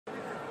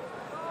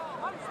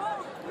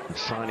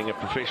signing a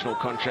professional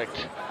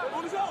contract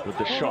with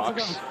the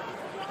Sharks.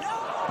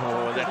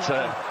 Oh, that's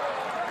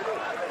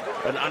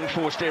an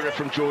unforced error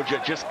from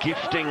Georgia, just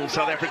gifting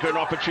South Africa an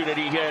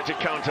opportunity here to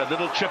counter.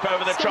 Little chip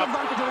over the top,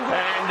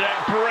 and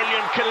a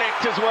brilliant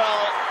collect as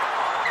well.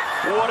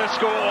 What a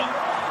score.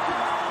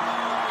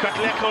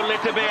 Katlego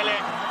Letebele,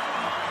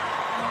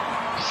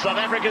 South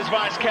Africa's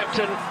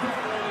vice-captain,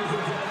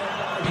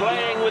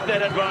 playing with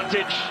that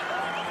advantage.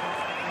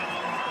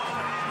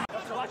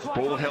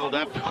 Ball held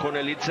up,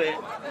 Khonelitse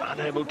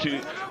unable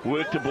to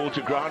work the ball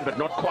to ground, but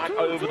not quite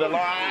over the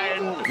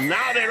line.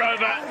 Now they're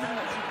over.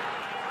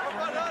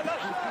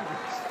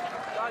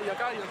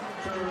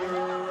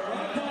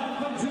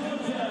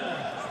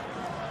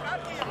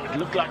 It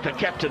looked like the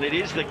captain, it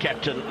is the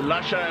captain,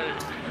 Lasha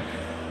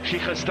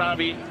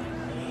Shikhastabi,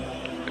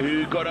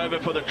 who got over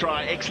for the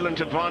try. Excellent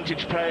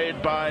advantage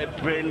paid by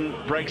Ben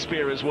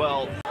Breakspear as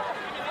well.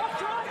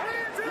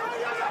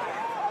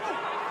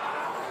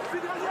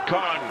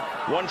 Khan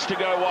wants to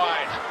go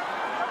wide,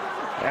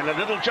 and a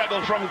little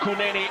juggle from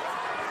Kunene.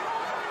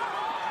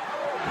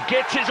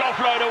 Gets his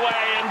offload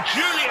away, and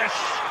Julius,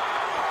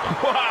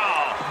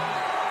 wow!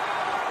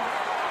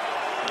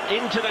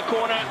 Into the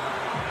corner,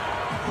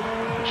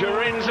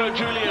 Jorenzo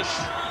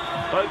Julius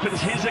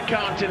opens his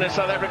account in a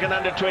South African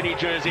under-20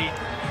 jersey.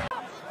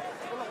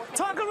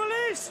 Tackle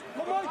release!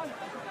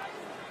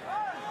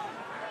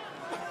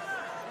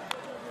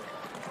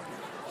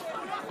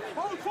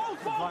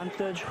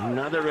 Advantage.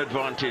 Another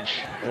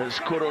advantage as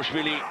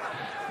Koroshvili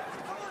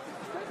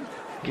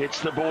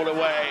gets the ball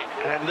away,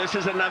 and this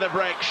is another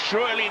break.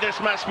 Surely this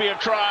must be a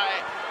try.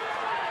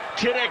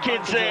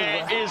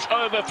 Tirekidze is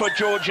over for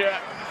Georgia,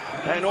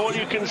 and all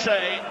you can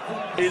say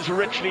is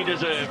richly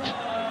deserved.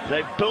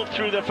 They built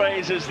through the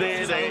phases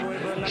there, they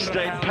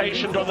stayed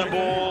patient on the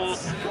ball.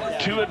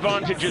 Two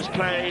advantages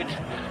played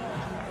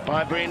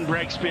by Ben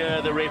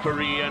Breakspear, the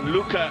referee, and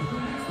Luka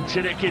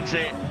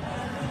Tirekidze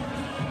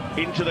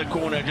into the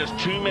corner. Just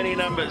too many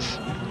numbers.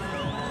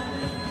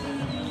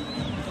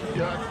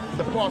 Yeah,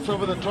 the pass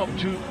over the top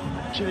to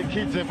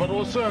Tirekidze, but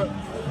also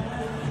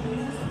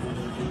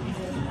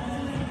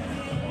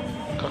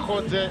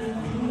Kakodze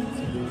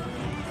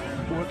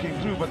working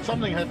through, but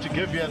something had to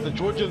give here. The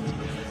Georgians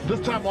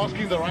this time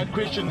asking the right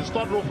question. They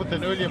started off with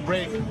an earlier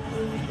break, and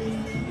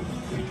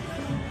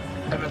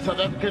the South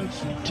African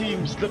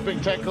team slipping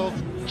tackles.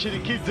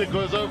 Tirekidze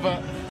goes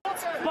over.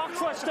 Back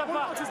foot, step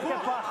back, get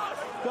back.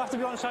 You have to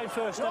be on side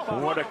first, step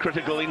back. What a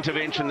critical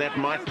intervention that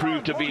might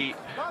prove to be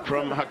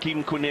from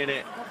Hakeem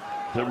Kunene.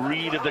 The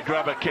read of the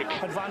grubber kick.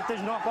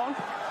 Advantage, knock on.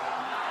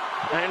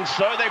 And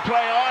so they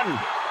play on.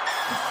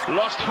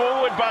 Lost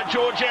forward by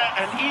Georgia,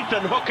 and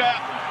Ethan Hooker.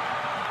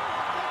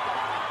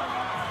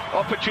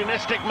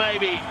 Opportunistic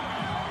maybe.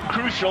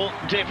 Crucial,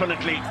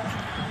 definitely.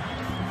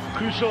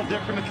 Crucial,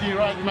 definitely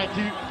right,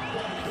 Matthew.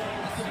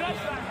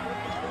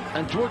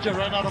 And Georgia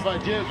ran out of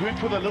ideas, went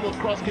for the little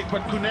cross kick,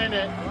 but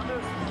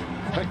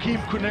Hakeem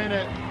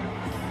Kunene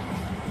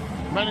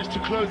managed to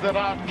close that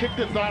out, kicked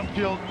it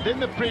downfield, then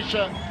the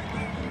pressure.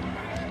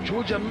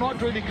 Georgia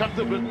not really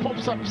comfortable, it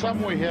pops up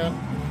somewhere here.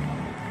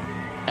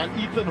 And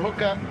Ethan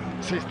Hooker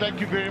says thank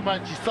you very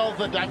much. He sells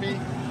the dummy.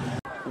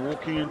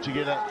 Walking in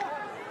together.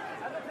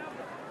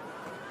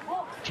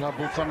 Try to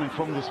build something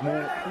from this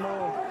more.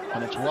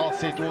 And it's well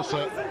set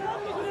also.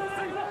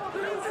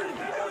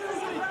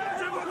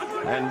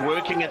 And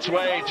working its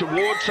way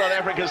towards South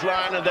Africa's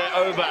line, and they're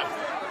over.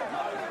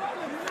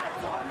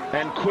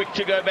 And quick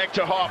to go back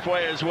to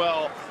halfway as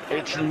well.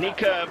 It's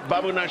Nika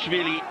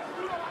Babunashvili.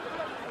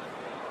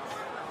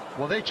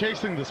 Well, they're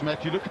chasing this,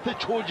 Matthew. Look at the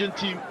Georgian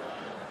team.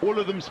 All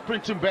of them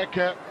sprinting back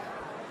here.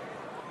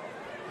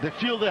 They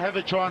feel they have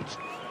a chance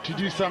to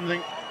do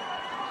something.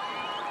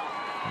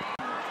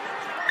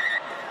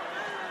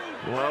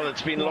 Well,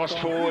 it's been lost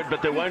forward,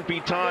 but there won't be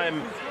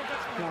time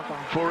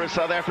for a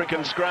South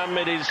African scrum.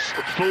 It is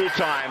full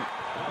time.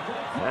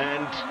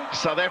 And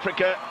South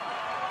Africa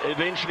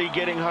eventually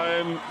getting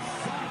home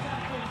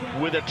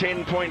with a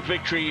 10-point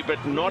victory,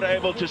 but not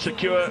able to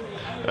secure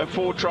a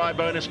 4-try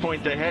bonus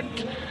point. They had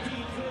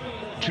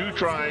 2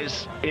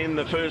 tries in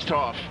the first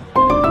half.